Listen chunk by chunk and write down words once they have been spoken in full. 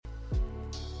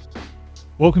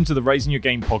Welcome to the Raising Your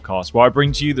Game podcast, where I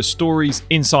bring to you the stories,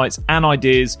 insights, and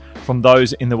ideas from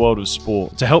those in the world of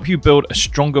sport to help you build a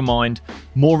stronger mind,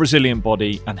 more resilient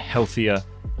body, and healthier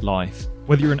life.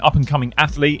 Whether you're an up-and-coming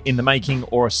athlete in the making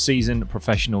or a seasoned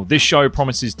professional, this show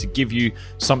promises to give you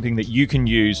something that you can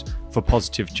use for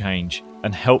positive change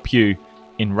and help you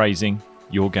in raising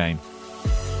your game.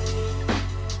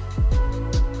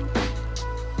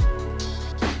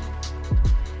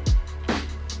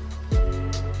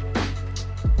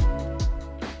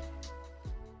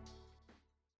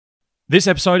 This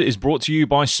episode is brought to you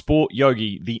by Sport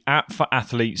Yogi, the app for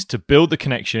athletes to build the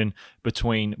connection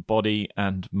between body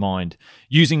and mind.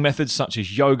 Using methods such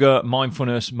as yoga,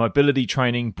 mindfulness, mobility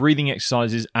training, breathing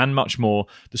exercises, and much more,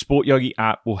 the Sport Yogi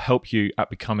app will help you at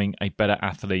becoming a better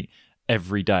athlete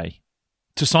every day.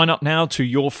 To sign up now to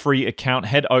your free account,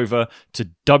 head over to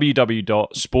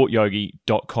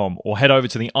www.sportyogi.com or head over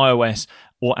to the iOS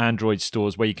or Android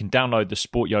stores where you can download the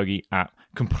Sport Yogi app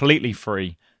completely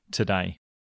free today.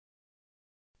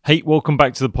 Hey, welcome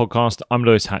back to the podcast. I'm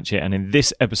Lewis Hatchett, and in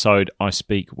this episode, I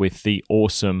speak with the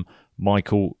awesome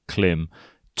Michael Klim,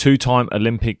 two-time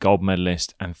Olympic gold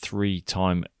medalist and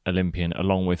three-time Olympian,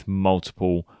 along with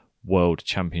multiple World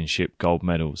Championship gold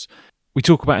medals. We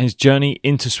talk about his journey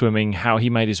into swimming, how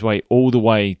he made his way all the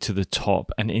way to the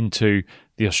top and into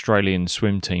the Australian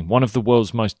swim team, one of the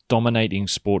world's most dominating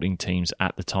sporting teams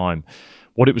at the time.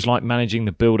 What it was like managing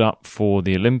the build-up for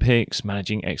the Olympics,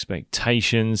 managing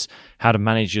expectations, how to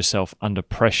manage yourself under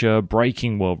pressure,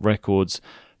 breaking world records,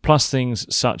 plus things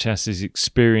such as his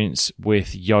experience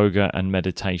with yoga and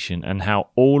meditation, and how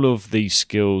all of these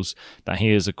skills that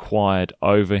he has acquired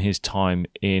over his time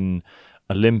in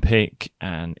Olympic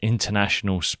and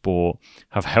international sport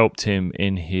have helped him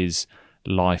in his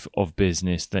life of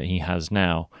business that he has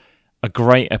now. A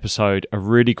great episode, a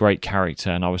really great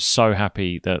character, and I was so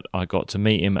happy that I got to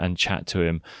meet him and chat to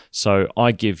him. So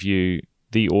I give you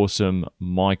the awesome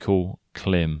Michael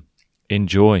Klim.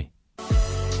 Enjoy.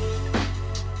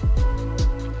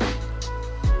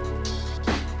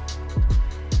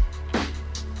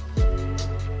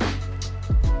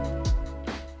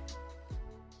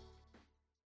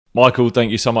 Michael, thank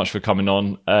you so much for coming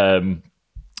on.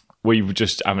 We were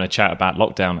just having a chat about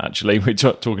lockdown, actually. We're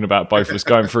talking about both of us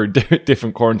going through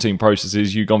different quarantine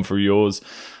processes. You've gone through yours.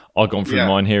 I've gone through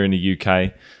mine here in the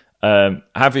UK.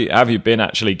 Have you been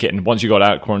actually getting, once you got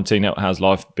out of quarantine, how's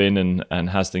life been and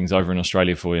how's things over in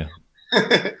Australia for you?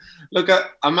 Look,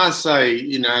 I must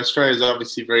say, Australia's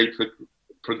obviously very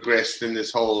progressed in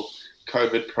this whole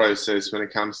COVID process when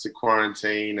it comes to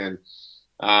quarantine and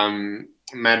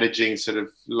managing sort of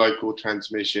local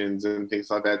transmissions and things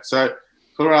like that. So,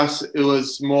 for us, it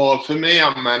was more, for me,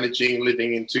 I'm managing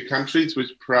living in two countries, which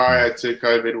prior to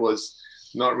COVID was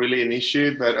not really an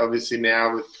issue. But obviously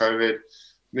now with COVID,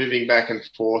 moving back and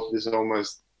forth is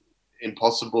almost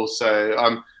impossible. So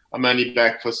I'm only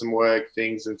back for some work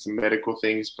things and some medical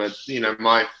things. But,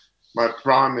 my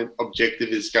prime objective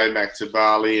is going back to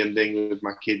Bali and being with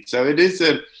my kids. So it is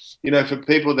for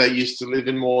people that used to live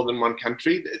in more than one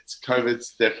country,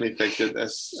 COVID's definitely affected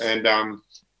us. And,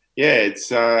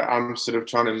 I'm sort of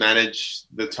trying to manage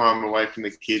the time away from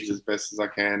the kids as best as I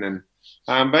can. And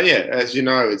but yeah, as you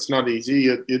know, it's not easy.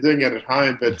 You're doing it at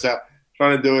home, but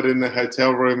trying to do it in the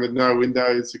hotel room with no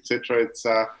windows, etc.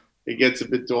 It gets a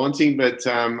bit daunting. But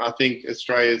I think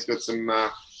Australia's got some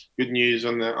good news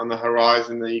on the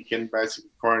horizon that you can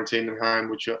basically quarantine at home,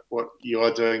 what you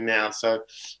are doing now. So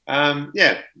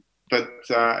but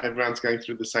everyone's going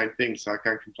through the same thing, so I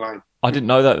can't complain. I didn't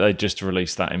know that they just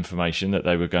released that information that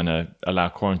they were going to allow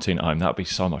quarantine at home. That would be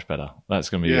so much better. That's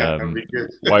going to be, that'd be good.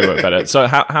 way better. So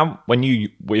how when you,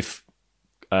 with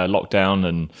lockdown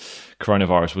and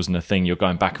coronavirus wasn't a thing, you're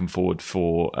going back and forward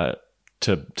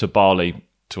to Bali,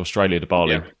 to Australia to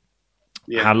Bali.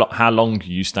 Yeah. How long are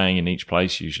you staying in each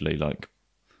place usually? Like,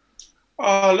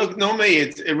 oh, look, normally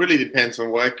it really depends on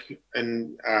work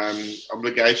and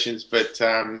obligations, but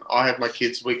I have my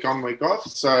kids week on, week off.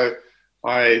 So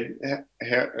I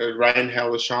rain,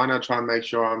 hell or shine, I try and make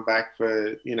sure I'm back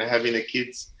for, having the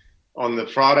kids on the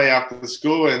Friday after the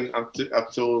school and up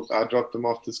till I drop them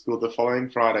off to school the following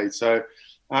Friday. So,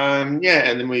 and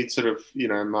then we sort of,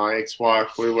 my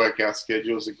ex-wife, we work our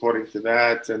schedules according to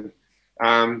that. And,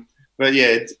 but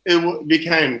yeah, it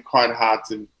became quite hard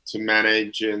to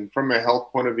manage, and from a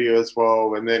health point of view as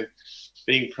well, and then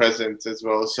being present as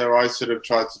well. So I sort of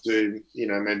tried to do,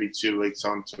 maybe 2 weeks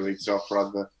on, 2 weeks off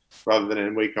rather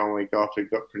than week on, week off. It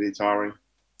got pretty tiring.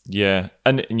 Yeah,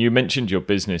 and you mentioned your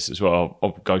business as well.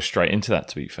 I'll go straight into that,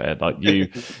 to be fair. Like you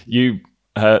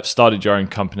started your own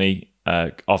company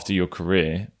after your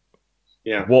career.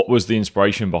 Yeah. What was the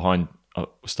inspiration behind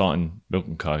starting Milk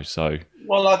and Co. So,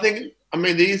 Well, I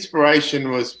mean, the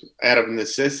inspiration was out of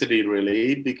necessity,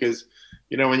 really, because,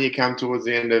 when you come towards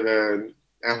the end of an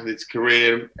athlete's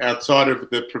career, outside of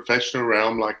the professional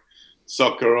realm, like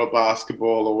soccer or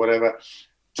basketball or whatever,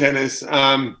 tennis,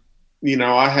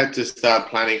 I had to start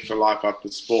planning for life after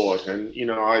sport. And,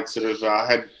 I sort of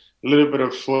had a little bit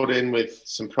of foot in with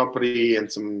some property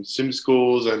and some sim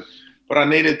schools, but I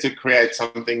needed to create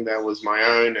something that was my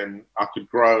own and I could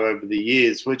grow over the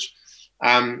years, which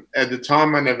at the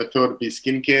time I never thought it'd be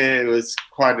skincare. It was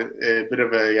quite a bit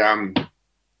of a,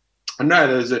 I know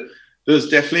there was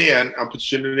definitely an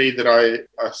opportunity that I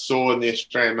saw in the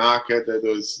Australian market, that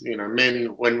there was,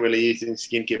 men weren't really using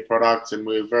skincare products, and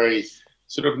we were very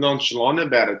sort of nonchalant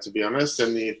about it, to be honest.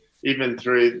 And even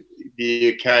through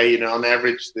the UK, on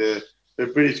average, the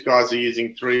British guys are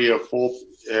using 3 or 4,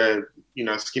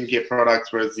 skincare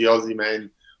products, whereas the Aussie man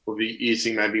will be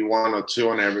using maybe 1 or 2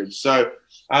 on average. So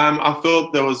I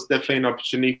thought there was definitely an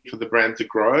opportunity for the brand to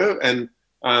grow and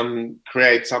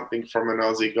create something from an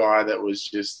Aussie guy that was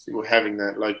just having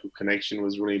that local connection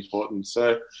was really important.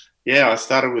 So, yeah, I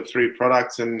started with 3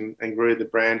 products and grew the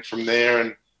brand from there.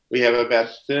 And we have about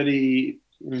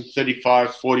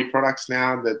 35, 40 products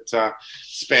now that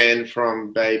span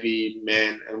from baby,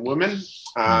 men, and women.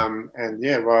 And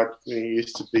yeah, right, we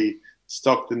used to be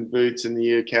stocked in Boots in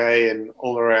the UK and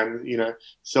all around,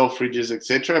 sell fridges,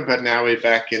 etc. But now we're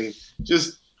back and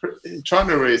just trying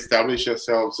to reestablish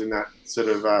ourselves in that sort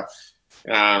of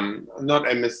not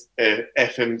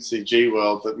FMCG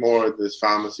world, but more of this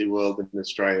pharmacy world in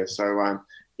Australia. So,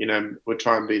 we're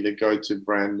trying to be the go-to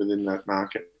brand within that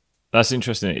market. That's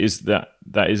interesting.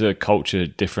 That is a culture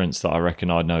difference that I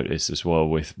reckon I noticed as well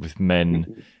with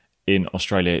men in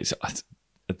Australia. I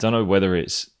don't know whether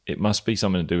it must be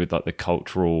something to do with like the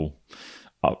cultural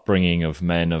upbringing of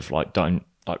men of like don't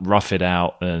like rough it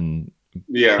out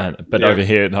but over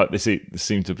here like this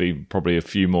seems to be probably a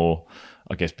few more.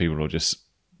 I guess people will just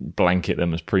blanket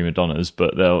them as prima donnas,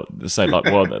 but they'll say like,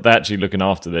 well, they're actually looking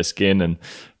after their skin.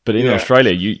 But in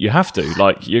Australia, you have to,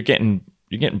 like, you're getting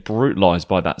brutalized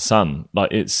by that sun.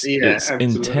 Like it's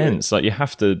intense. Like you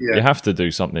have to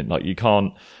do something. Like you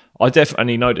can't. I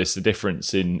definitely noticed the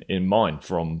difference in mine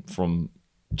from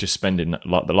just spending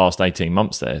like the last 18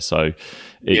 months there. So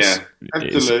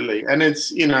absolutely. And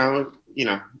it's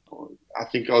I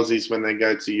think Aussies, when they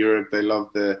go to Europe, they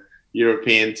love the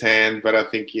European tan, but I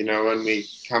think when we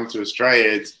come to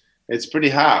Australia, it's pretty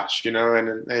harsh,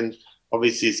 and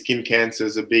obviously skin cancer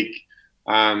is a big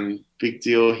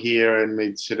deal here, and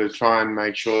we sort of try and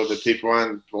make sure that people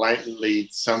aren't blatantly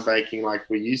sunbaking like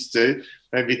we used to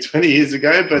maybe 20 years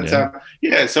ago. But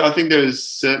so I think there's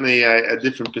certainly a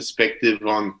different perspective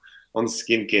on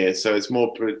skincare. So it's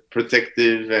more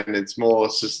protective and it's more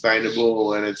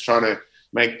sustainable, and it's trying to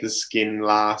make the skin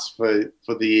last for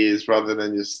the years rather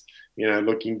than just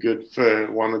looking good for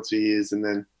 1 or 2 years and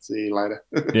then see you later.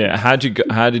 Yeah, how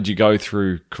did you go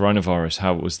through coronavirus?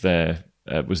 How was there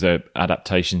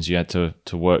adaptations you had to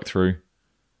work through?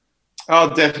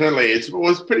 Oh, definitely. It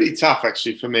was pretty tough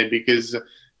actually for me because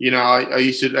I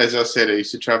used to, as I said, I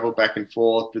used to travel back and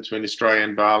forth between Australia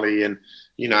and Bali, and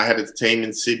I had a team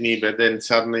in Sydney, but then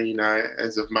suddenly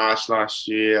as of March last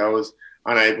year, I was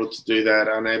unable to do that,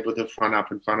 unable to front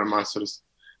up in front of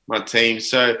my team.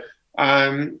 So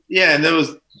and there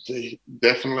was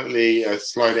definitely a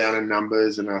slowdown in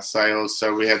numbers and our sales.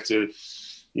 So we had to,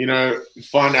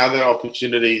 find other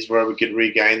opportunities where we could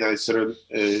regain those sort of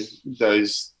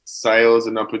those sales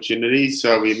and opportunities.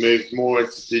 So we moved more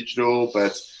into digital,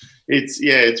 but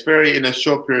it's very in a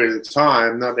short period of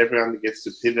time. Not everyone gets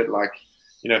to pivot like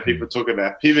people talk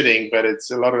about pivoting, but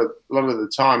it's a lot of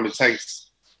the time it takes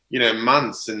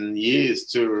months and years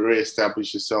to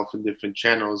reestablish yourself in different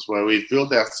channels where we've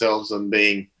built ourselves on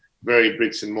being very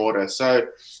bricks and mortar. So,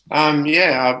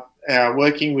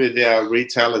 working with our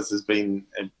retailers has been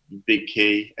a big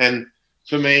key. And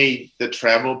for me, the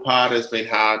travel part has been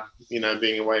hard,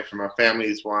 being away from my family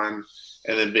is one,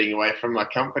 and then being away from my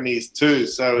companies too.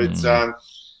 So it's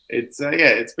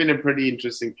been a pretty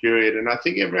interesting period. And I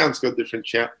think everyone's got different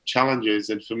challenges.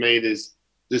 And for me, there's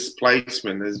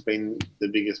displacement has been the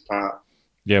biggest part.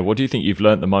 Yeah, what do you think you've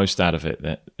learned the most out of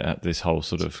it, this whole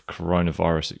sort of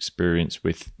coronavirus experience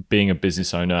with being a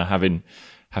business owner, having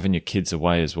your kids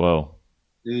away as well?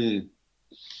 Yeah,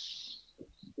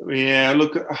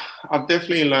 look, I've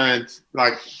definitely learned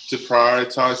to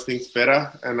prioritize things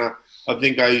better, and I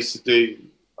think I used to do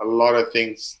a lot of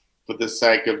things for the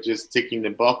sake of just ticking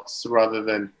the box rather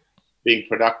than being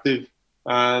productive.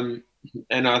 And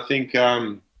I think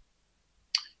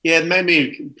it made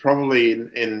me probably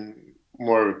in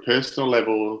more of a personal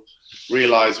level,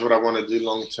 realize what I want to do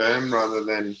long term, rather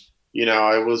than,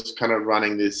 I was kind of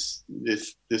running this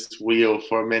wheel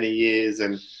for many years,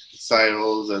 and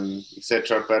sales and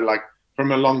etc. But like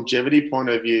from a longevity point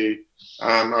of view,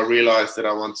 I realized that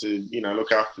I want to,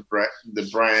 look after the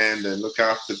brand and look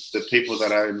after the people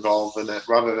that are involved in it,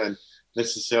 rather than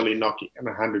necessarily knocking on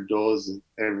 100 doors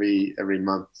every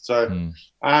month. So,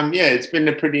 it's been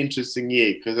a pretty interesting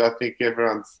year, because I think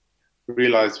everyone's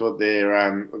realized what their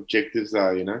objectives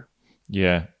are,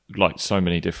 Yeah, like so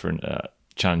many different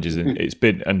challenges. It's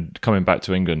been, and coming back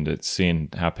to England, it's seeing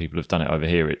how people have done it over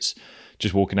here. It's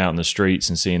just walking out in the streets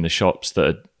and seeing the shops that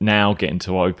are now getting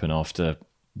to open after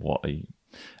a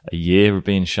year of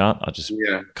being shut. I just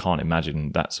can't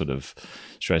imagine that sort of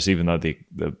stress, even though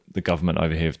the government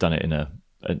over here have done it in a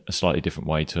slightly different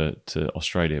way to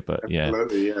Australia. But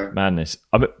madness.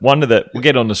 I mean, we'll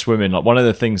get on to swimming. Like, one of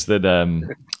the things that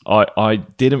I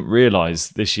didn't realize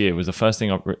this year was, the first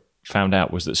thing I found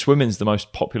out was that swimming's the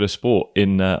most popular sport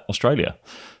in Australia.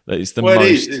 That it's the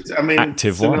most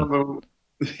active one.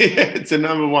 It's a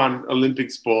number one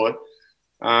Olympic sport.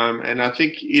 And I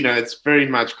think, it's very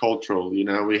much cultural.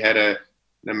 We had an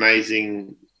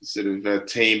amazing sort of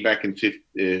team back in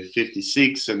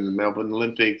 56 and the Melbourne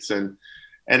Olympics, and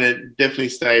it definitely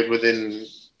stayed within,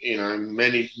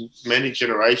 many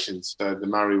generations. So the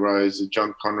Murray Rose, the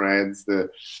John Conrads, the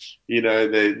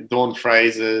Dawn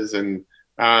Frasers, and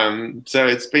so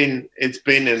it's been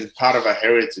in part of our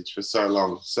heritage for so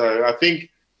long. So I think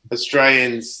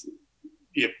Australians,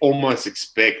 you almost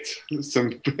expect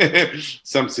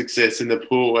some success in the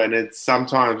pool, and it's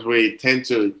sometimes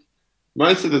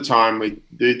most of the time we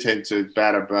do tend to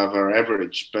bat above our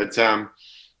average. But I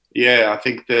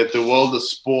think that the world of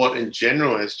sport in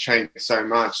general has changed so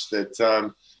much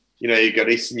that you've got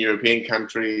Eastern European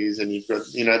countries, and you've got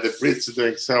the Brits are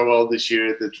doing so well this year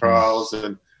at the trials,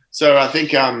 and so I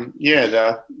think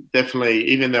they're definitely,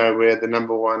 even though we're the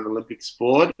number one Olympic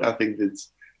sport, I think that's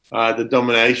the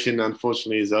domination,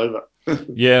 unfortunately, is over.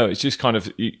 Yeah, it's just kind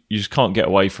of, you just can't get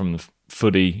away from the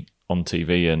footy on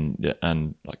TV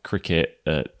and like cricket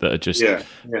that are just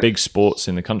big sports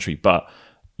in the country. But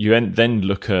you then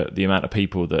look at the amount of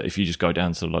people that, if you just go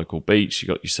down to the local beach, you've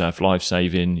got your surf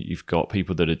lifesaving, you've got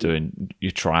people that are doing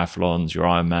your triathlons, your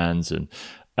Ironmans,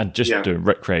 and just doing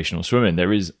recreational swimming.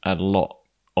 There is a lot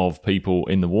of people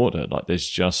in the water. Like, there's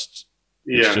just...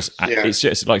 It's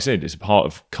just like I said, it's a part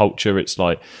of culture. It's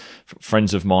like,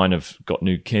 friends of mine have got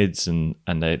new kids, and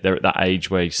they're at that age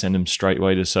where you send them straight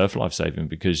away to surf lifesaving,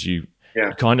 because you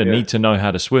kind of need to know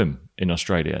how to swim in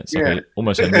Australia. It's like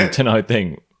almost a need to know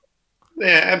thing.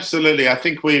 Yeah, absolutely. I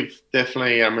think we've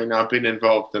definitely, I've been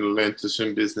involved in the Learn to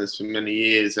Swim business for many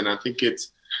years, and I think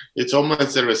it's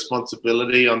almost a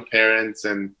responsibility on parents,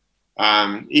 and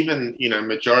even,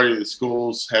 majority of the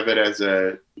schools have it as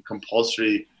a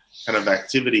compulsory kind of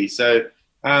activity. So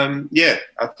I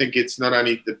think it's not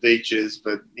only the beaches,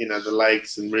 but the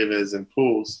lakes and rivers and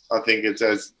pools. I think it's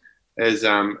as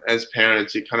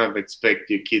parents, you kind of expect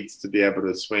your kids to be able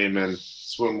to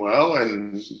swim well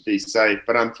and be safe.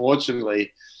 But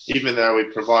unfortunately, even though we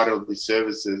provide all these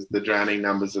services, the drowning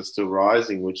numbers are still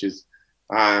rising, which is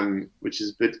a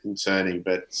bit concerning.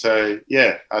 But so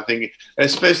I think,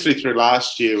 especially through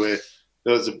last year, where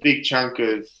there was a big chunk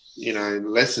of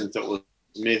lessons that was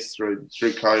missed through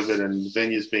COVID and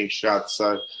venues being shut.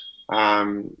 So,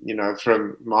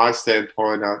 from my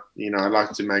standpoint, I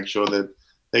like to make sure that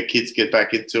the kids get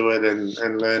back into it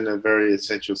and learn a very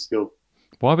essential skill.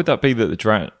 Why would that be that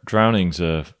the drownings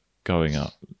are going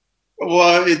up?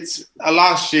 Well, it's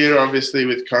last year, obviously,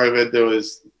 with COVID, there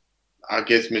was, I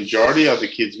guess, majority of the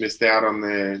kids missed out on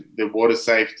their water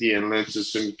safety and learned to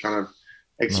swim kind of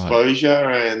exposure.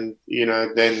 Right. And,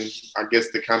 then I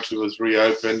guess the country was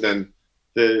reopened, and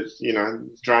the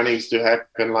drownings do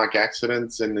happen like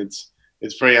accidents, and it's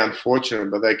very unfortunate,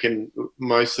 but they can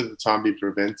most of the time be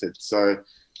prevented. So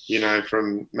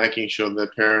from making sure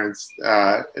that parents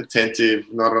are attentive,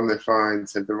 not on their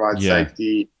phones, have the right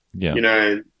safety,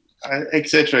 et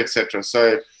cetera, et cetera.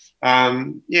 So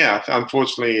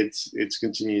unfortunately it's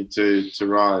continued to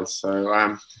rise. So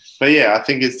I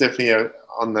think it's definitely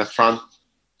on the front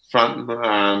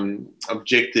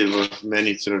objective of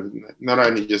many sort of, not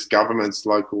only just governments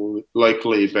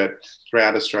locally, but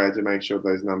throughout Australia, to make sure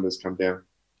those numbers come down.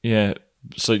 Yeah.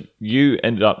 So you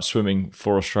ended up swimming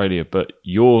for Australia, but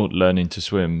you're learning to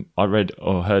swim. I read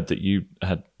or heard that you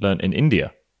had learned in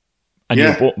India, and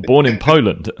you were born in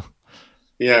Poland.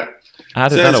 Yeah. How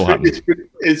did that all happen?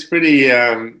 It's pretty,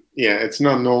 it's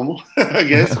not normal, I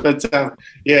guess. But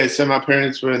so my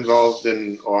parents were involved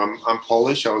I'm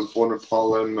Polish. I was born in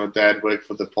Poland. My dad worked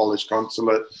for the Polish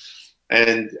consulate.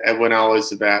 And when I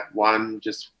was about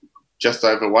just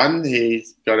over one, he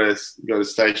got a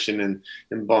station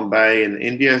in Bombay in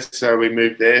India. So we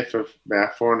moved there for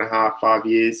about 4.5, 5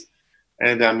 years.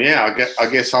 And I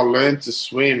guess I learned to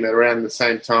swim around the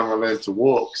same time I learned to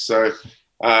walk. So,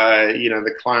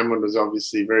 the climate was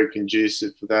obviously very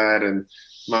conducive for that. And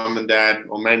mum and dad,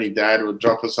 or mainly dad, would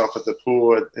drop us off at the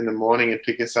pool in the morning and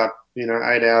pick us up,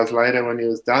 8 hours later when he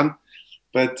was done.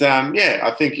 But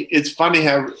I think it's funny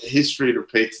how history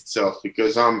repeats itself,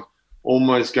 because I'm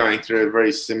almost going through a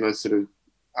very similar sort of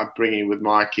upbringing with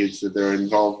my kids, that they're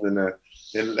involved in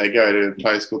they go to a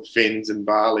place called Finns in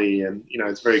Bali, and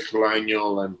it's very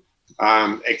colonial and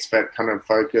expat kind of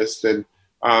focused. And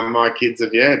my kids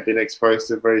have been exposed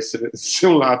to a very sort of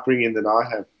similar upbringing that I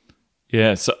have.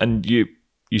 Yeah. So, and you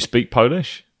speak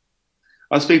Polish?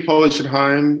 I speak Polish at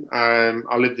home.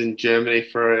 I lived in Germany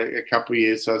for a couple of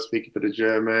years, so I speak a bit of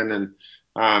German,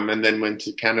 and then went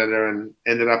to Canada and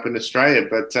ended up in Australia.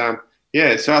 But so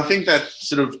I think that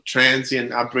sort of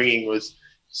transient upbringing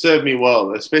served me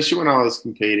well, especially when I was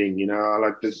competing. I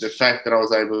like the fact that I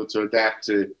was able to adapt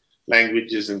to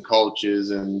languages and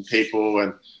cultures and people,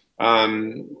 and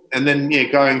then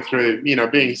going through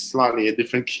being slightly a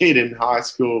different kid in high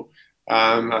school.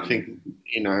 I think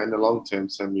in the long term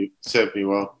served me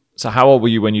well. So how old were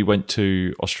you when you went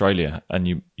to Australia and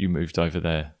you moved over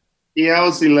there? Yeah, I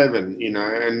was 11,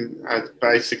 and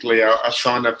I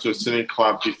signed up to a swimming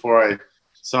club before I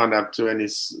signed up to any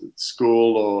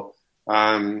school or.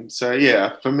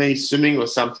 For me, swimming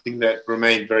was something that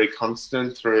remained very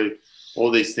constant through all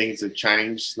these things that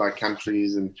changed, like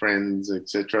countries and friends,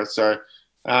 etc. So,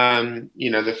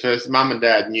 the first mum and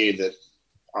dad knew that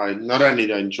I not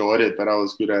only enjoyed it, but I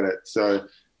was good at it. So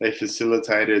they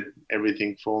facilitated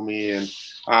everything for me. And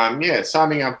I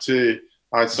signed up to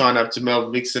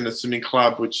Melbourne Vixen, a swimming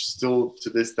club, which still to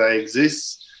this day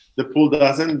exists. The pool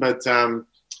doesn't, but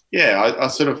I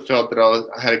sort of felt that I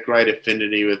had a great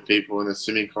affinity with people in the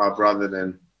swimming club rather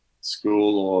than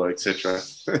school or etc.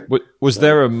 Was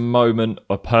there a moment,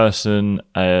 a person,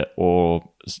 or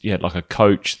like a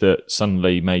coach that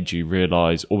suddenly made you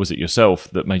realise, or was it yourself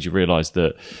that made you realise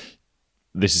that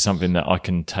this is something that I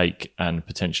can take and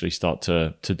potentially start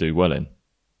to do well in?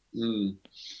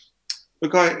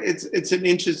 Look, it's an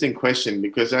interesting question,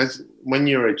 because when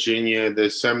you're a junior,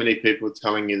 there's so many people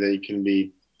telling you that you can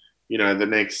be, the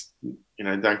next,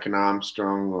 Duncan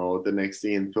Armstrong or the next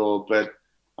Ian Thorpe. But,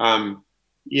 I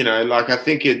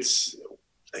think it's,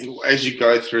 as you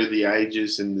go through the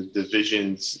ages and the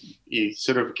divisions, you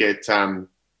sort of get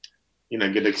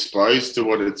exposed to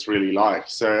what it's really like.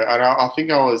 So I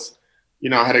think I was,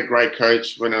 I had a great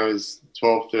coach when I was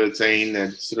 12, 13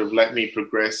 that sort of let me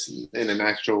progress in a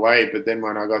natural way. But then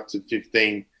when I got to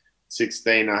 15,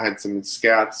 16, I had some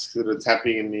scouts sort of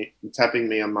tapping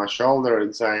me on my shoulder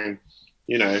and saying,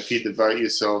 if you devote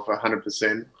yourself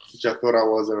 100%, which I thought I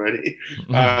was already,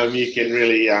 you can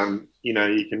really,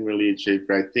 you can really achieve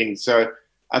great things. So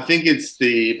I think it's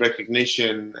the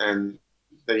recognition and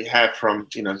that you have from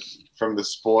the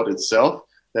sport itself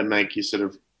that make you sort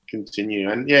of continue.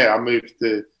 And I moved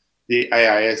to the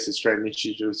AIS, Australian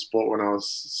Institute of Sport, when I was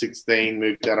 16,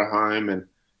 moved out of home and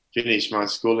finished my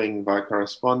schooling by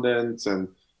correspondence. And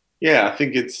I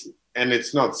think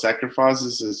it's not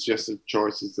sacrifices, it's just the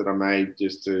choices that I made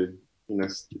just to,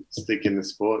 stick in the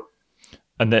sport.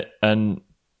 And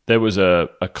there was a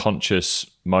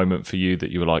conscious moment for you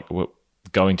that you were like, well,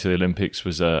 going to the Olympics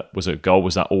was a goal.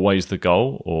 Was that always the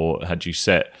goal, or had you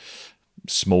set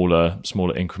smaller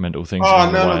incremental things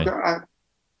along the way? Look,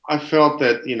 I felt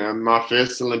that, my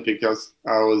first Olympic, I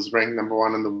was ranked number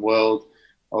 1 in the world.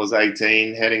 I was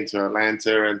 18, heading to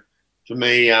Atlanta. And for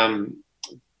me,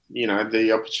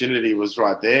 the opportunity was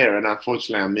right there. And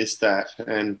unfortunately, I missed that.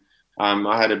 And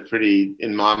I had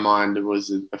in my mind, it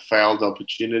was a failed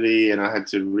opportunity, and I had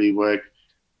to rework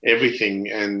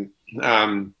everything. And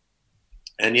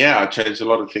I changed a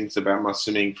lot of things about my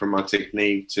swimming, from my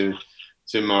technique to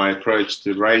my approach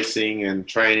to racing and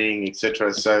training,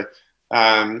 etc. So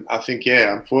I think,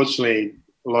 unfortunately,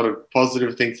 a lot of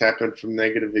positive things happen from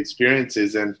negative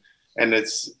experiences, and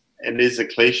it is a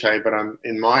cliche, but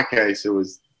in my case, it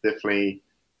was definitely,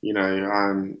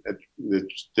 the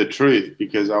truth,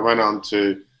 because I went on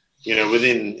to,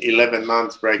 within 11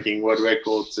 months, breaking world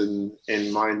records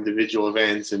in my individual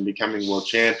events and becoming world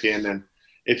champion. And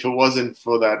if it wasn't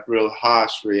for that real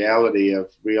harsh reality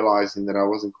of realizing that I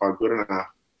wasn't quite good enough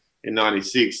in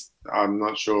 96, I'm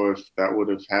not sure if that would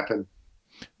have happened.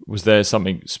 Was there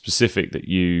something specific that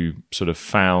you sort of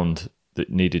found that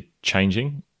needed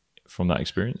changing from that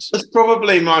experience? It's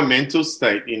probably my mental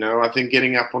state, I think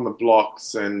getting up on the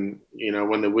blocks and,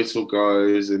 when the whistle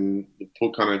goes and the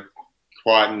pool kind of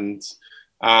quietens,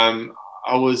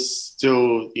 I was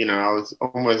still, I was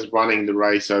almost running the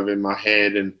race over in my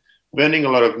head and burning a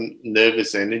lot of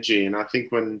nervous energy. And I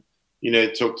think when,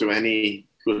 talk to any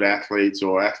good athletes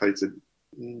or athletes, it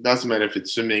doesn't matter if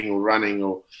it's swimming or running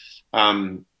or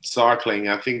cycling,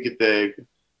 I think the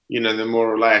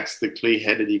more relaxed, the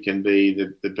clear-headed you can be,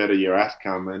 the better your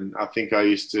outcome. And I think I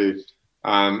used to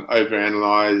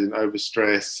overanalyze and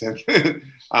overstress.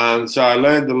 And so I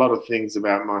learned a lot of things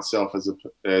about myself as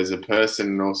a person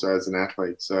and also as an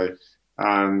athlete. So,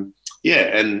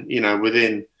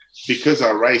 because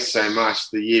I raced so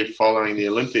much the year following the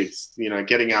Olympics,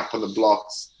 getting up on the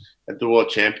blocks at the World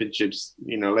Championships,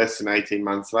 less than 18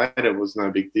 months later was no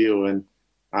big deal. And,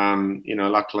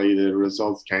 luckily the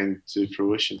results came to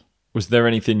fruition. Was there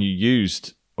anything you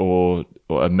used or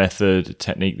a method, a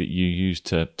technique that you used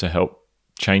to help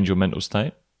change your mental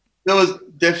state? There was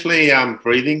definitely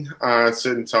breathing,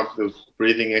 certain types of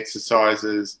breathing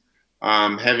exercises,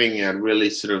 having a really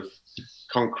sort of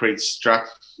concrete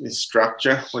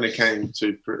structure when it came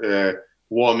to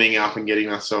warming up and getting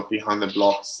myself behind the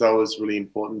blocks. That was really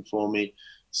important for me.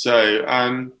 So,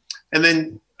 and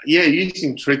then,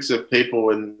 using tricks of people,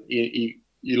 and you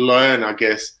learn, I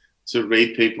guess, to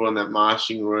read people in that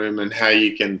marshalling room and how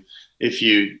you can, if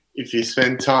you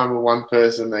spend time with one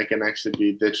person, they can actually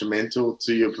be detrimental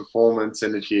to your performance.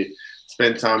 And if you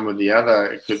spend time with the other,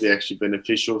 it could be actually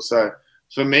beneficial. So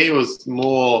for me, it was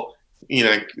more,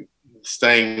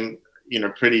 staying,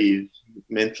 pretty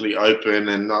mentally open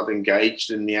and not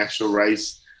engaged in the actual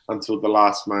race until the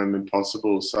last moment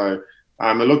possible. So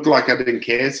it looked like I didn't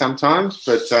care sometimes,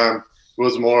 but it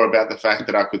was more about the fact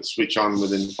that I could switch on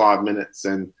within 5 minutes.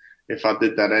 And if I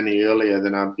did that any earlier,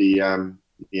 then I'd be,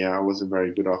 I wasn't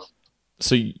very good off.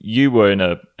 So you were in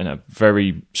a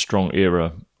very strong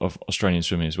era of Australian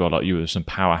swimming as well. Like you were some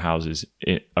powerhouses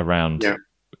around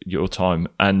your time,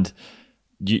 and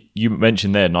you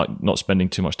mentioned there not spending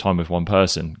too much time with one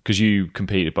person because you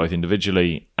competed both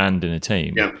individually and in a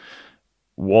team. Yeah.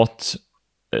 What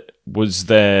was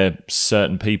there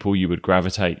certain people you would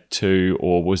gravitate to,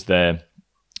 or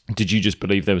did you just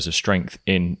believe there was a strength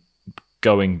in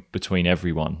going between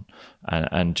everyone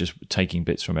and just taking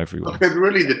bits from everyone? It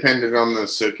really depended on the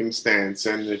circumstance,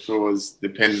 and if it was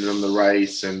dependent on the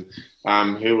race and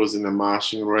who was in the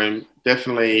marshalling room.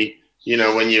 Definitely,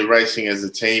 when you're racing as a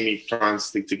team, you try and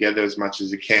stick together as much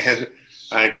as you can,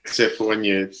 except for when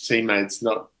your teammate's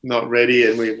not ready.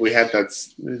 And we had that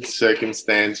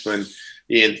circumstance when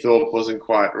Ian Thorpe wasn't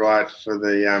quite right for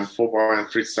the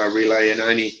 4x1 freestyle relay and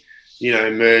only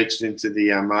emerged into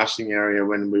the marshalling area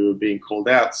when we were being called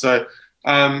out. So,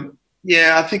 I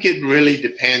think it really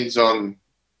depends on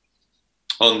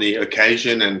the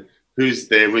occasion and who's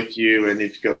there with you and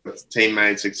if you've got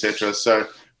teammates, etc. So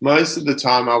most of the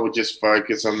time I would just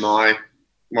focus on my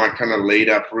kind of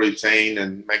lead-up routine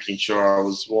and making sure I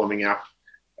was warming up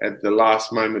at the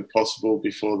last moment possible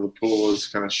before the pool was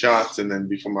kind of shut and then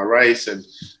before my race. And,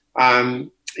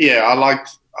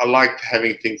 I liked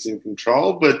having things in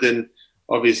control, but then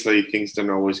obviously things don't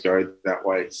always go that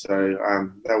way. So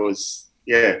that was,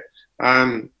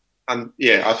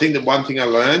 I think the one thing I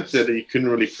learned that you couldn't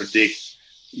really predict,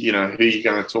 who you're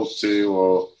going to talk to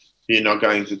or who you're not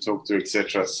going to talk to,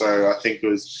 etc. So I think it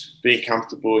was being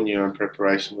comfortable in your own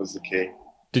preparation was the key.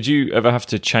 Did you ever have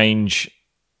to change?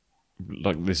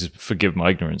 Like, this is, forgive my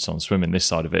ignorance on swimming this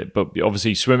side of it, but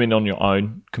obviously swimming on your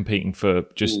own, competing for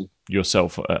just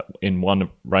yourself in one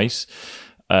race,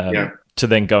 to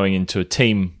then going into a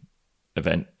team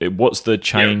event. What's the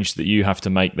change that you have to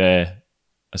make there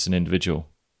as an individual?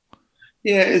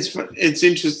 Yeah, it's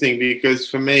interesting because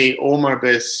for me, all my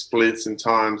best splits and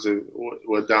times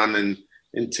were done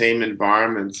in team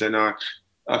environments, and I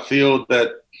feel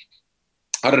that,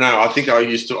 I don't know, I think I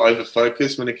used to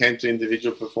over-focus when it came to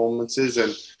individual performances,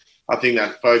 and I think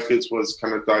that focus was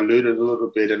kind of diluted a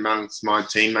little bit amongst my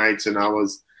teammates, and I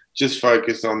was just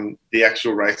focused on the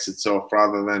actual race itself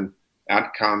rather than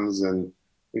outcomes and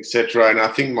etc. And I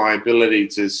think my ability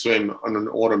to swim on an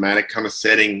automatic kind of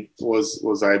setting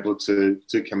was able to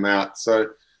come out. So,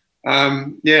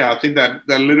 I think that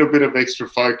little bit of extra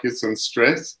focus and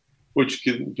stress, which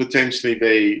could potentially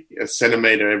be a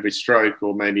centimetre every stroke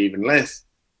or maybe even less,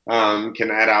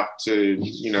 can add up to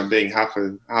being half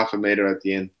a metre at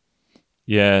the end.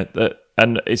 Yeah,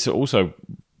 and it's also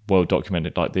well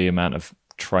documented, like the amount of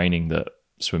training that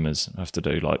swimmers have to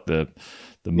do, like the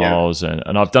the miles,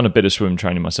 and I've done a bit of swim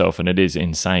training myself, and it is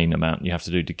insane amount you have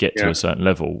to do to get to a certain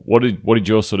level. What did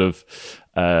your sort of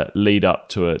lead up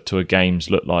to a games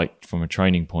look like from a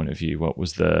training point of view? What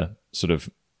was the sort of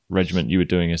regiment you were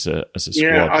doing as a squad?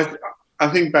 Yeah, I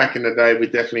think back in the day we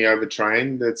definitely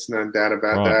overtrained. There's no doubt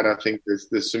about that. I think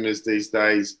the swimmers these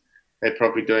days, they're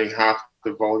probably doing half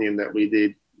the volume that we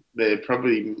did. They're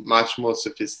probably much more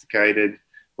sophisticated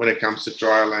when it comes to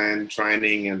dry land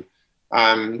training.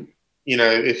 And,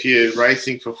 if you're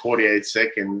racing for 48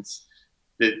 seconds,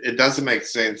 it doesn't make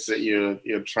sense that you're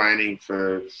training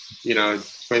for,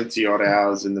 20 odd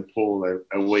hours in the pool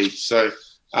a week. So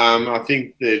I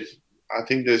think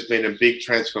there's been a big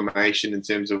transformation in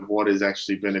terms of what is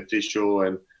actually beneficial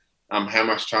and how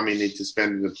much time you need to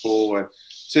spend in the pool. And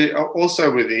so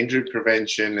also with injury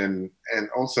prevention and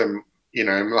also,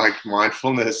 like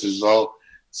mindfulness as well.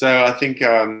 So I think,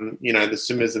 the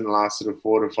swimmers in the last sort of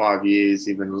 4 to 5 years,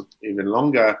 even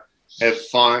longer, have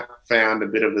found a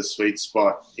bit of a sweet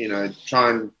spot,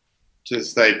 trying to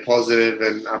stay positive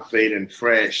and upbeat and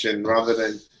fresh, and rather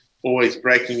than always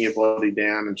breaking your body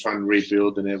down and trying to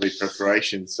rebuild in every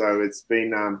preparation. So it's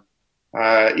been,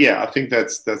 I think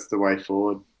that's the way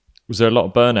forward. Was there a lot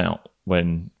of burnout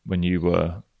when you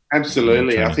were?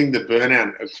 Absolutely. I think the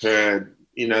burnout occurred.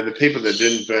 The people that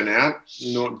didn't burn out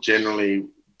not generally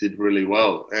did really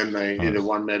well, and they either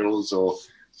won medals or,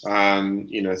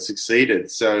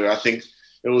 succeeded. So I think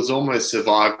it was almost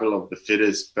survival of the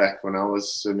fittest back when I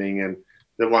was swimming, and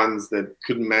the ones that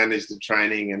couldn't manage the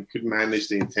training and couldn't manage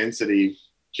the intensity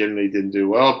generally didn't do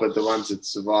well, but the ones that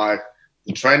survived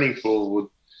the training pool would,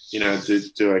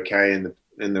 do okay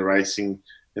in the racing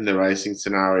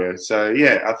scenario. So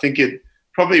yeah, I think it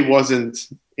probably wasn't,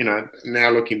 now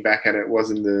looking back at it,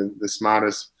 wasn't the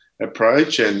smartest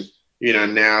approach. And,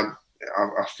 now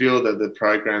I feel that the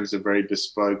programs are very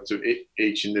bespoke to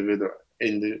each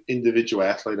individual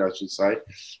athlete, I should say.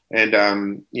 And,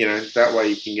 that way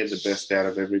you can get the best out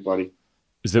of everybody.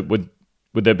 Is that, would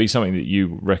there be something that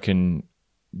you reckon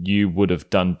you would have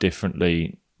done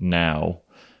differently now,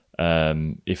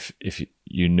 if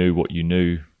you knew what you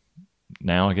knew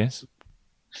now, I guess?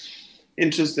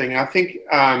 Interesting. I think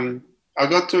I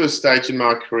got to a stage in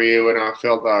my career when I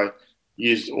felt I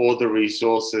used all the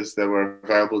resources that were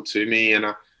available to me, and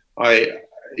I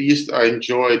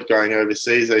enjoyed going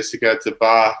overseas. I used to go to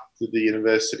Bath, to the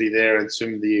university there, and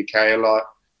swim in the UK a lot.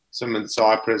 Swim in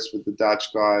Cyprus with the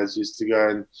Dutch guys. Used to go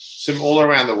and swim all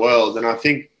around the world. And I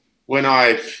think when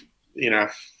I,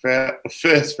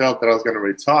 first felt that I was going to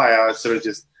retire, I sort of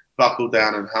just buckled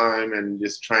down at home and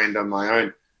just trained on my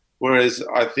own. Whereas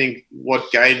I think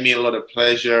what gave me a lot of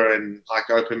pleasure and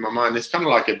opened my mind, it's kind of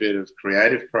like a bit of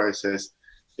creative process.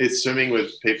 It's swimming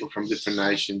with people from different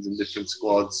nations and different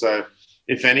squads. So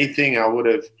if anything, I would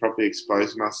have probably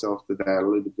exposed myself to that a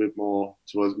little bit more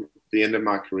towards the end of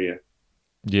my career.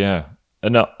 Yeah.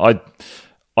 And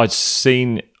I'd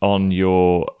seen on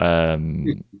your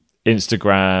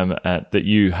Instagram that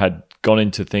you had gone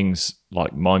into things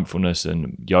like mindfulness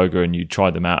and yoga, and you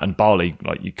tried them out. And Bali,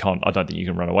 I don't think you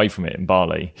can run away from it in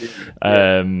Bali.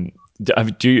 Yeah.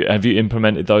 Have you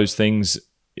implemented those things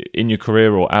in your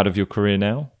career or out of your career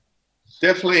now?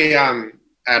 Definitely out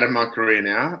of my career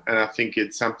now. And I think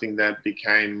it's something that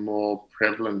became more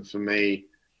prevalent for me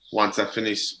once I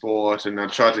finished sport, and I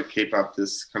tried to keep up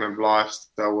this kind of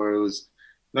lifestyle where it was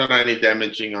not only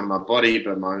damaging on my body,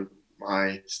 but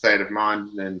my state of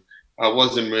mind, and I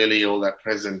wasn't really all that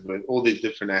present with all these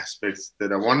different aspects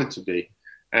that I wanted to be.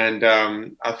 And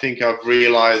I think I've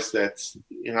realized that,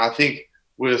 I think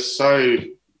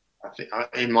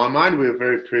in my mind, we're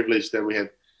very privileged that we have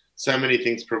so many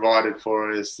things provided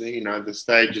for us. The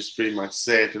stage is pretty much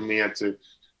set, and we had to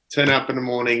turn up in the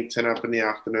morning, turn up in the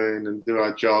afternoon, and do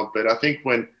our job. But I think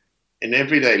when in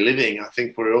everyday living, I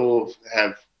think we all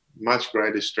have much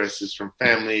greater stresses from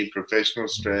family, professional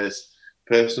stress,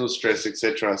 personal stress,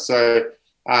 etc. So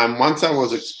once I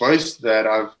was exposed to that,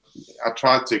 I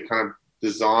tried to kind of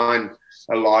design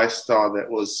a lifestyle that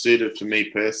was suited for me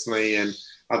personally, and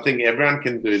I think everyone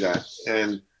can do that.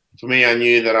 And for me, I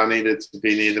knew that I needed to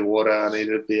be near the water, I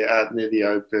needed to be out near the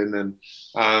open,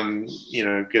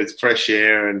 and get fresh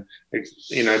air, and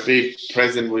be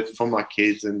present for my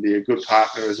kids, and be a good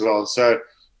partner as well. So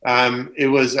it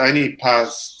was only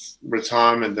past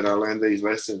retirement that I learned these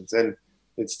lessons, and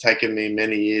it's taken me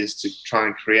many years to try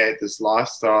and create this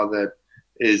lifestyle that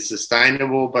is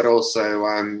sustainable, but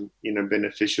also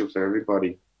beneficial for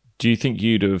everybody. Do you think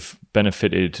you'd have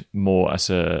benefited more as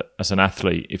an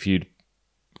athlete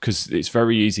because it's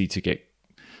very easy to get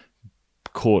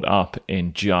caught up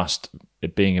in just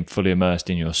being fully immersed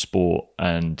in your sport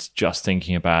and just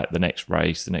thinking about the next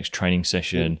race, the next training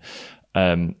session.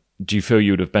 Do you feel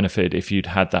you would have benefited if you'd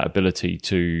had that ability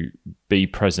to be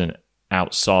present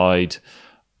outside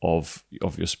of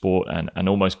your sport and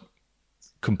almost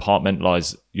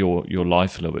compartmentalize your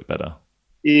life a little bit better?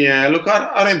 Yeah, look,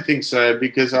 I don't think so,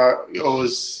 because I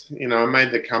was, I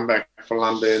made the comeback for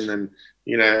London, and,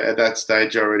 at that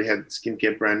stage I already had the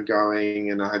skincare brand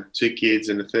going, and I had 2 kids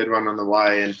and a third one on the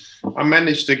way, and I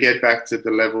managed to get back to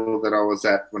the level that I was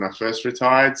at when I first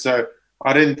retired. So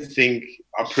I didn't think,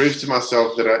 I proved to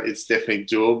myself that it's definitely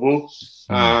doable.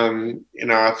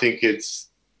 I think there's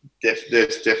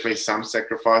definitely some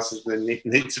sacrifices that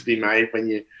need to be made when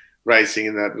you're racing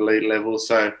in that elite level.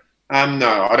 So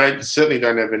no, certainly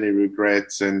don't have any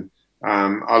regrets, and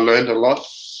I learned a lot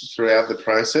throughout the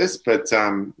process, but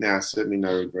now certainly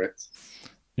no regrets.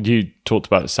 You talked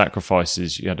about the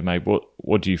sacrifices you had to make.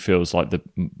 What do you feel is like the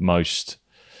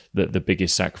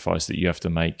biggest sacrifice that you have to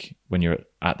make when you're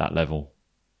at that level?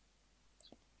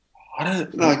 I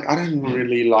don't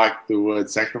really like the word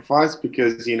sacrifice,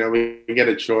 because we get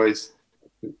a choice.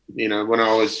 When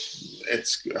I was at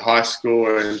high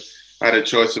school and I had a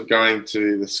choice of going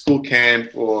to the school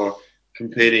camp or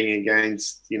competing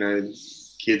against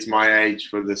kids my age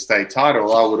for the state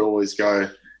title, I would always go,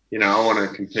 I want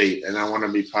to compete and I want to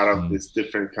be part of this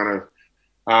different kind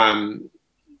of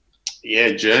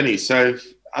journey. So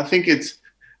I think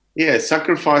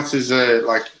sacrifices are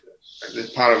like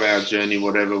part of our journey,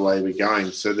 whatever way we're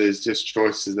going. So there's just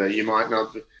choices that you might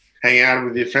not hang out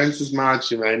with your friends as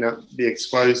much. You may not be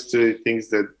exposed to things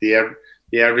that the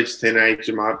average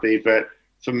teenager might be. But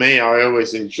for me, I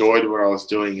always enjoyed what I was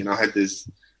doing. And I had this,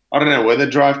 I don't know where the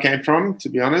drive came from, to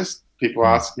be honest. People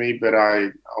ask me, but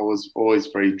I was always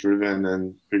very driven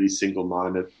and pretty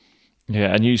single-minded.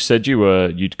 Yeah, and you said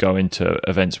you'd go into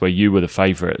events where you were the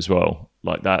favourite as well.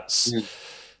 Like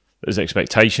there's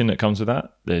expectation that comes with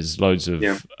that. There's loads of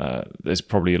there's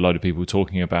probably a load of people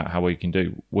talking about how well you can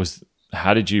do.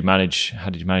 How did you manage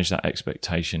that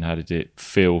expectation? How did it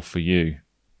feel for you?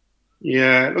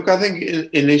 Yeah, look, I think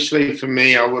initially for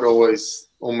me, I would always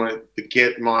almost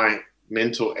get my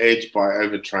mental edge by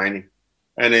overtraining.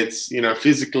 And it's,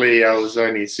 physically I was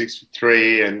only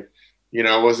 6'3", and,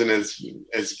 I wasn't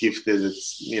as gifted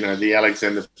as, the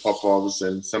Alexander Popovs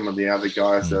and some of the other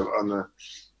guys that were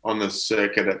on the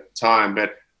circuit at the time.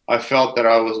 But I felt that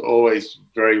I was always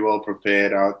very well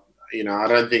prepared. I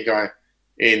don't think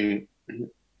in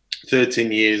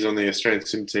 13 years on the Australian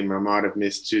swim team, I might have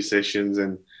missed 2 sessions,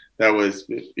 and that was,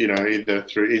 either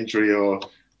through injury or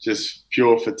just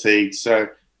pure fatigue. So,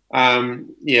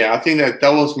 I think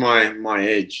that was my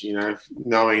edge,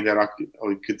 knowing that I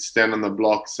could stand on the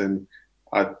blocks, and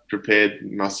I prepared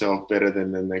myself better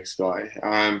than the next guy.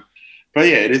 But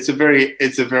yeah, it's a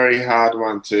very hard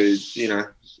one to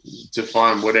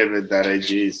find whatever that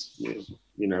edge is,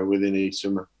 within each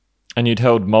swimmer. And you'd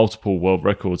held multiple world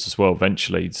records as well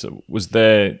eventually. So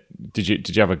did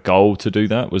you have a goal to do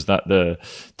that?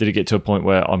 Did it get to a point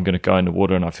where I'm going to go in the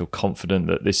water and I feel confident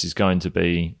that this is going to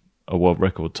be a world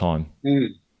record time?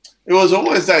 It was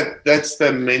always that's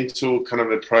the mental kind of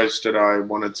approach that I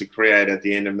wanted to create at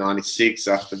the end of 96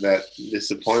 after that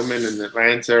disappointment in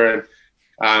Atlanta.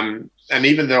 And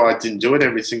even though I didn't do it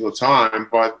every single time,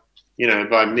 by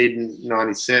mid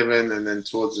 97 and then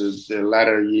towards the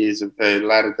latter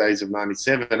days of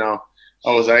 97, I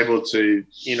was able to,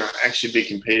 actually be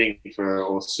competing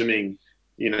or swimming,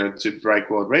 to break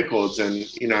world records. And,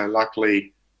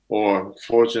 luckily or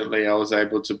fortunately, I was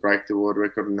able to break the world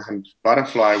record in 100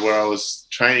 butterfly, where I was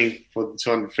training for the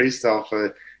 200 freestyle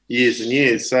for years and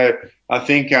years. So I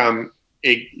think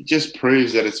it just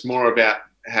proves that it's more about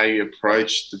how you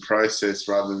approach the process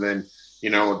rather than,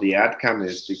 what the outcome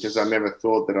is, because I never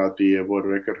thought that I'd be a world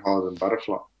record holder in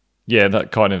butterfly. Yeah,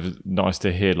 that kind of nice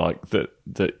to hear, like that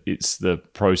it's the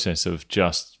process of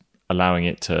just allowing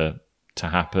it to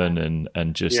happen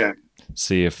and just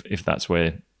see if that's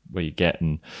where you get,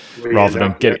 and rather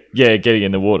than getting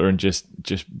in the water and just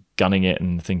gunning it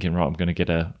and thinking, right, I'm going to get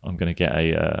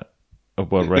a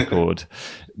world record.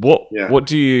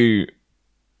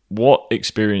 What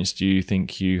experience do you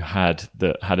think you had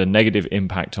that had a negative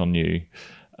impact on you?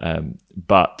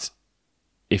 But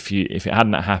if it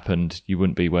hadn't happened, you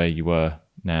wouldn't be where you were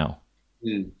now.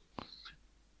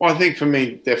 Well, I think for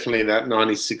me, definitely that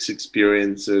 96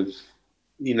 experience of,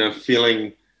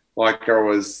 feeling like I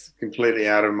was completely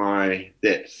out of my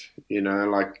depth,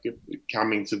 like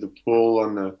coming to the pool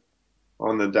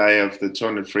on the day of the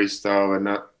 200 freestyle and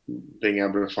not being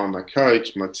able to find my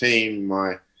coach, my team,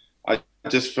 I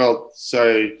just felt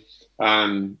so,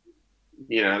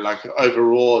 like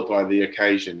overawed by the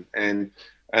occasion, and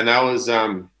that was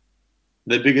the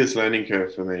biggest learning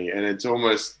curve for me. And it's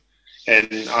almost,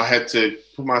 and I had to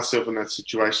put myself in that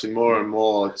situation more and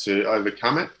more to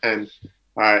overcome it. And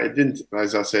it didn't,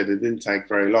 as I said, it didn't take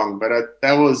very long, but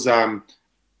that was the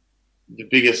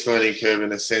biggest learning curve,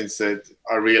 in a sense that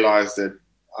I realized that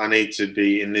I need to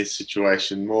be in this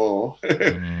situation more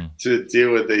to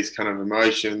deal with these kind of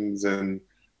emotions and,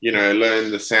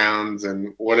 learn the sounds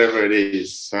and whatever it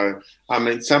is. So, I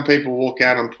mean, some people walk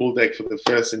out on pool deck for the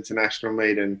first international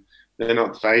meet and they're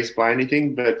not fazed by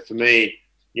anything. But for me,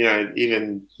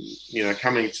 even,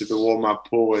 coming to the warm-up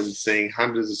pool and seeing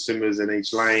hundreds of swimmers in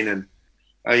each lane, and,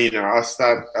 I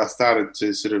started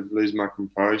to sort of lose my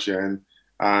composure.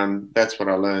 And that's what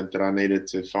I learned, that I needed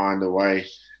to find a way.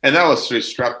 And that was through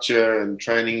structure and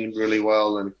training really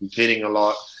well and competing a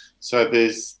lot. So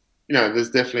there's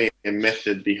definitely a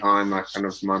method behind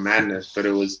my madness, but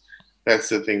that's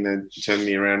the thing that turned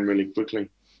me around really quickly.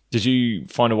 Did you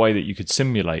find a way that you could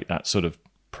simulate that sort of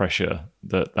pressure,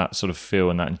 that sort of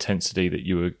feel and that intensity that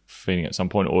you were feeling at some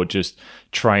point, or just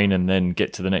train and then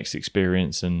get to the next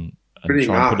experience and try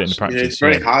and put it into practice? It's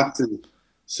very hard to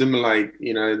simulate,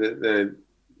 the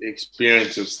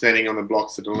experience of standing on the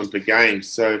blocks at Olympic Games.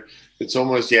 So it's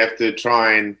almost, you have to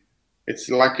try and, it's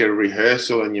like a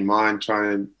rehearsal in your mind.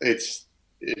 Even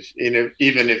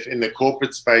if in the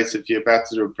corporate space, if you're about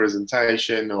to do a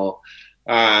presentation, or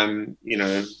even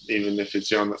if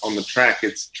it's on the track,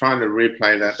 it's trying to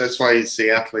replay that. That's why you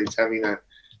see athletes having that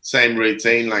same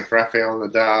routine, like Rafael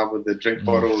Nadal with the drink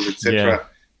bottles, etc. Yeah.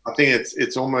 I think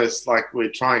it's almost like we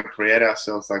try and create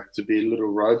ourselves like to be little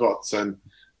robots, and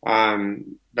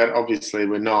but obviously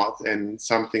we're not, and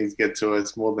some things get to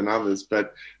us more than others.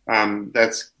 But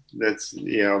that's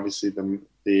obviously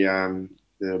the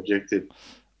objective.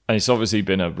 And it's obviously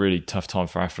been a really tough time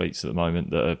for athletes at the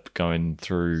moment that are going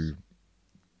through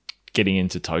getting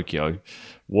into Tokyo.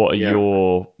 What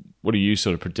do you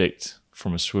sort of predict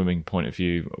from a swimming point of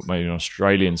view, maybe an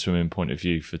Australian swimming point of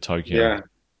view, for Tokyo? Yeah,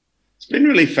 it's been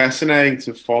really fascinating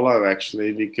to follow,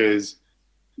 actually, because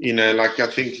I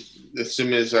think the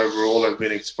swimmers overall have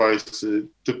been exposed to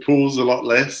the pools a lot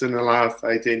less in the last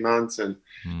 18 months, and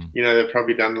they've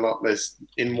probably done a lot less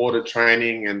in water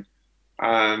training, and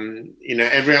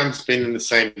everyone's been in the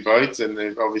same boat, and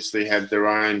they've obviously had their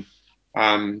own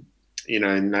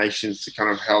nations to kind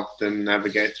of help them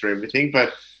navigate through everything.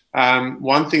 But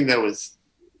one thing that was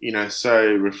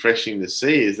so refreshing to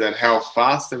see is that how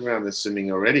fast everyone is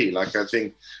swimming already. Like, I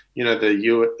think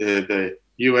the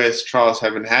US trials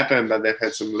haven't happened, but they've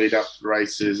had some lead up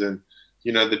races, and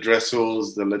the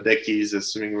Dressels, the Ledeckis are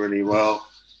swimming really well.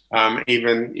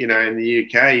 Even in the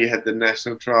UK, you had the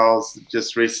national trials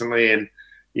just recently, and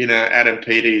Adam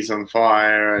Peaty's on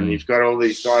fire, and you've got all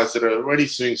these guys that are already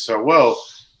swimming so well.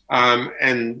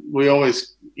 And we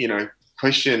always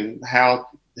question how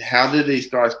do these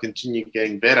guys continue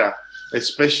getting better,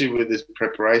 especially with this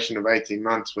preparation of 18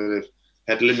 months where they've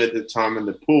had limited time in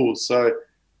the pool. So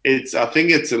I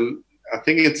think it's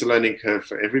a learning curve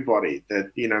for everybody,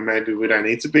 that maybe we don't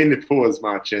need to be in the pool as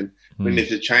much, and we need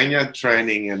to change our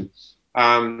training. And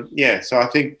so I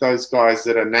think those guys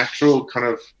that are natural kind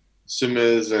of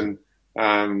swimmers, and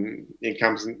it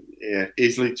comes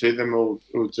easily to them,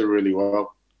 will do really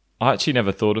well. I actually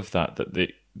never thought of that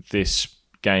this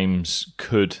games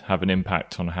could have an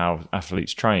impact on how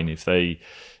athletes train if they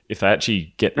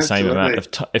actually get the same amount of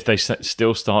if they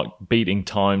still start beating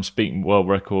times, beating world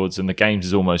records, and the games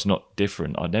is almost not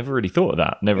different. I never really thought of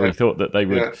that. Never really thought that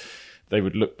they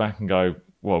would look back and go,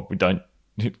 well, we don't.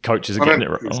 Coaches are getting it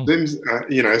wrong.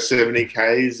 70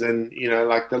 Ks, and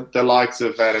like the likes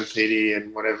of Adam Peaty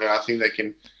and whatever. I think they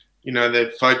can,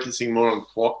 they're focusing more on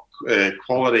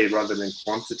quality rather than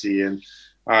quantity, and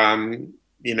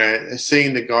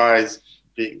seeing the guys,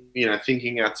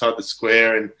 thinking outside the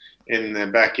square and in their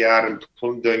backyard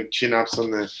and doing chin-ups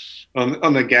on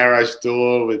the garage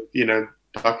door with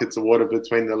buckets of water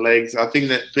between the legs. I think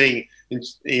that being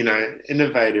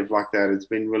innovative like that has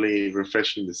been really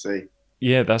refreshing to see.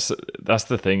 Yeah, that's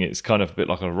the thing. It's kind of a bit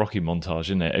like a Rocky montage,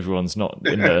 isn't it? Everyone's not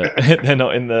in the they're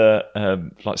not in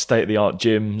the like state of the art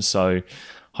gym. So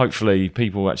hopefully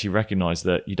people actually recognise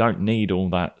that you don't need all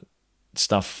that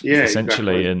stuff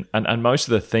essentially. Exactly. And most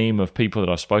of the theme of people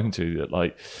that I've spoken to, that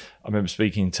like I remember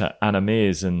speaking to Anna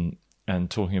Mears and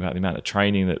talking about the amount of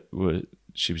training that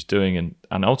she was doing,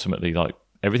 and ultimately like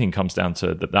everything comes down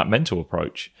to that mental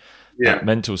approach, that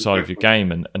mental side of your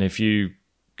game, and if you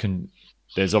can.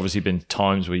 There's obviously been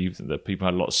times where that people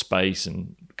had a lot of space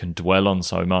and can dwell on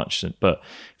so much, but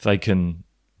if they can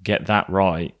get that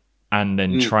right, and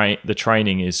then the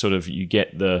training is sort of, you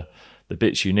get the the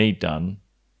bits you need done,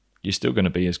 you're still going to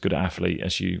be as good an athlete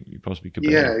as you possibly could be.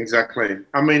 Yeah, exactly.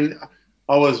 I mean,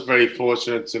 I was very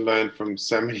fortunate to learn from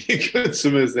so many good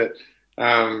swimmers that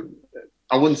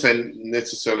I wouldn't say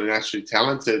necessarily naturally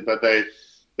talented, but they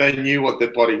knew what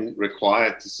their body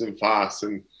required to swim fast.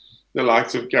 And the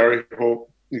likes of Gary Hall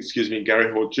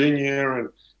Jr. and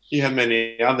you have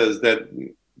many others that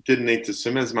didn't need to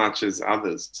swim as much as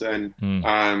others. And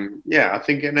I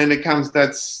think, and then it comes,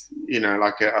 that's,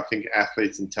 I think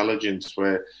athletes' intelligence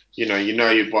where, you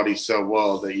know your body so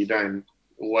well that you don't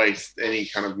waste any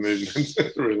kind of movement,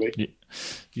 really.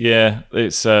 Yeah,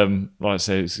 it's like I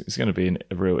say, it's going to be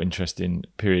a real interesting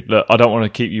period. Look, I don't want to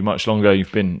keep you much longer.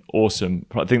 You've been awesome.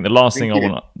 I think the last thing I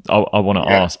want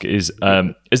to ask is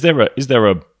there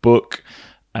a book,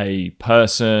 a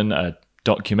person, a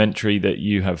documentary that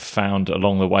you have found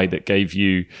along the way that gave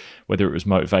you, whether it was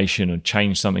motivation or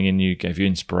changed something in you, gave you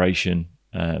inspiration?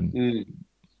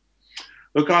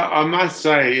 Look, I must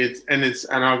say and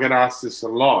I get asked this a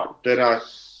lot, but I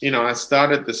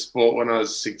started the sport when I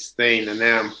was 16 and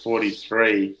now I'm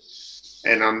 43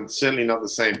 and I'm certainly not the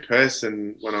same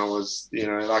person when I was,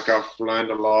 I've learned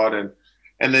a lot and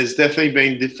there's definitely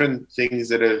been different things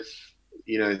that have,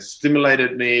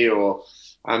 stimulated me or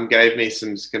gave me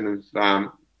some kind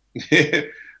of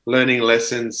learning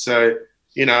lessons. So,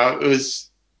 it was,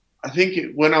 I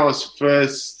think when I was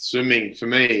first swimming, for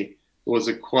me, it was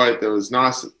a quote that was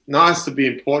nice to be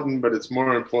important, but it's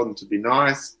more important to be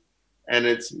nice. And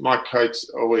it's my coach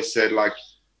always said, like,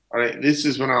 this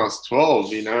is when I was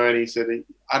 12, and he said,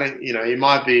 you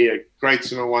might be a great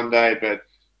swimmer one day, but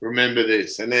remember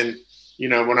this. And then,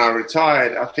 when I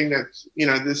retired, I think that,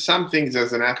 there's some things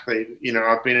as an athlete,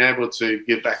 I've been able to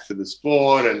give back to the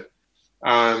sport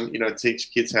and,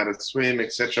 teach kids how to swim,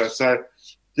 etc. So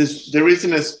there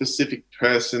isn't a specific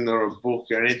person or a book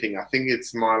or anything. I think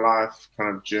it's my life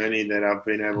kind of journey that I've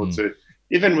been able to,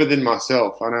 even within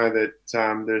myself, I know that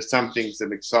there's some things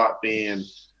that excite me and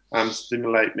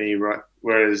stimulate me, right?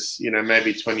 Whereas,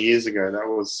 maybe 20 years ago, that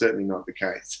was certainly not the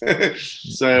case.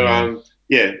 So,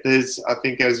 I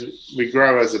think as we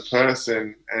grow as a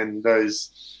person and those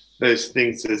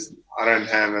things, I don't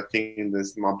have a thing,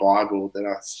 there's my Bible that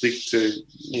I stick to,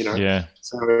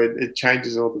 so it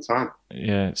changes all the time.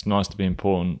 Yeah, it's nice to be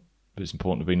important, but it's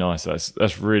important to be nice.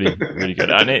 That's really, really good.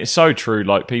 And it's so true.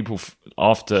 Like people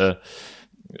after,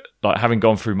 like having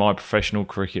gone through my professional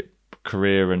cricket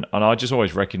career and I just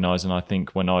always recognise, and I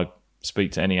think when I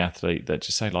speak to any athlete, that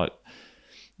just say like,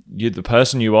 you're the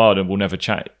person you are and will never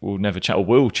or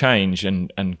will change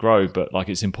and grow, but like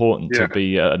it's important to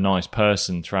be a nice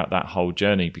person throughout that whole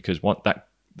journey, because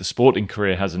the sporting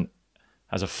career has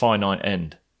a finite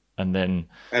end, and then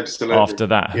after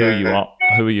that, who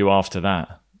are you after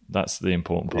that? That's the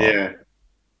important part.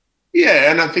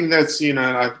 And I think that's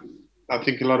I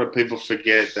think a lot of people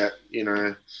forget that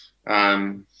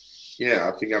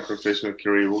I think our professional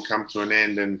career will come to an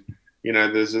end, and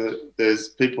there's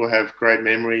people have great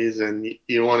memories, and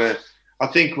you want to. I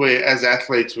think as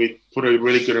athletes, we put a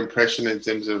really good impression in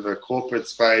terms of a corporate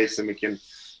space, and we can,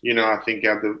 I think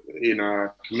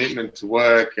our commitment to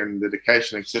work and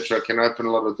dedication, etc., can open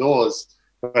a lot of doors.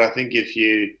 But I think if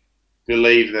you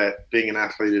believe that being an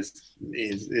athlete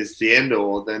is the end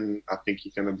all, then I think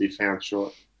you're going to be found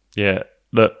short. Yeah.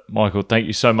 Look, Michael, thank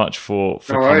you so much for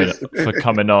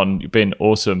coming on. You've been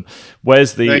awesome.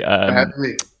 Where's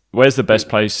the best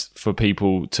place for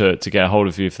people to get a hold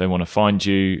of you if they want to find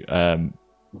you?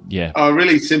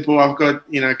 Really simple. I've got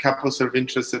a couple sort of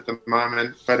interests at the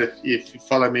moment, but if you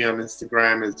follow me on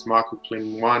Instagram, it's Michael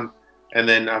Klim 1, and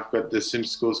then I've got the swim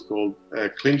schools called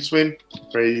Klim Swim,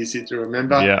 very easy to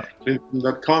remember.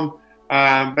 Klimswim.com.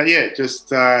 But just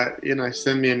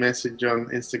send me a message on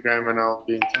Instagram and I'll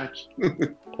be in touch.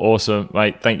 Awesome,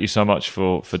 mate. Thank you so much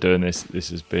for doing this. This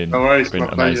has been, been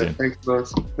amazing. Thanks,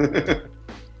 Lewis.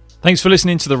 Thanks for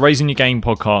listening to the Raising Your Game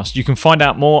podcast. You can find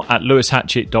out more at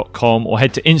lewishatchett.com or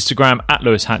head to Instagram at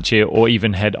lewishatchett, or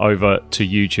even head over to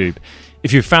YouTube.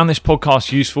 If you've found this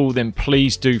podcast useful, then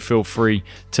please do feel free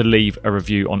to leave a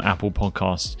review on Apple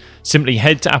Podcasts. Simply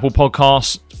head to Apple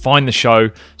Podcasts, find the show,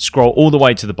 scroll all the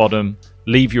way to the bottom,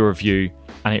 leave your review,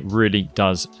 and it really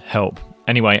does help.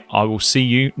 Anyway, I will see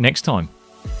you next time.